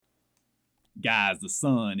Guys, the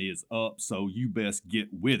sun is up, so you best get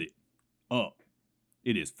with it. Up.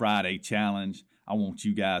 It is Friday Challenge. I want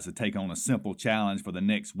you guys to take on a simple challenge for the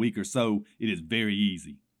next week or so. It is very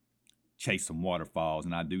easy. Chase some waterfalls,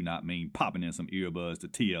 and I do not mean popping in some earbuds to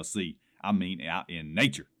TLC. I mean out in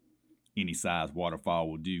nature. Any size waterfall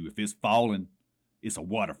will do. If it's falling, it's a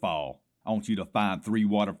waterfall. I want you to find 3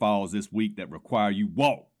 waterfalls this week that require you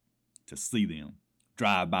walk to see them.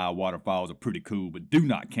 Drive-by waterfalls are pretty cool, but do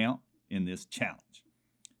not count in this challenge.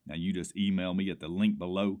 Now you just email me at the link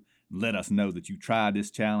below. Let us know that you tried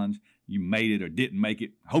this challenge, you made it or didn't make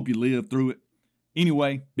it. Hope you lived through it.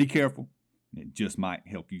 Anyway, be careful. It just might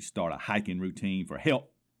help you start a hiking routine for health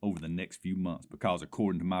over the next few months, because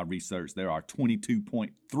according to my research, there are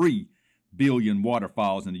 22.3 billion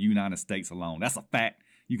waterfalls in the United States alone. That's a fact.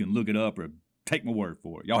 You can look it up or take my word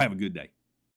for it. Y'all have a good day.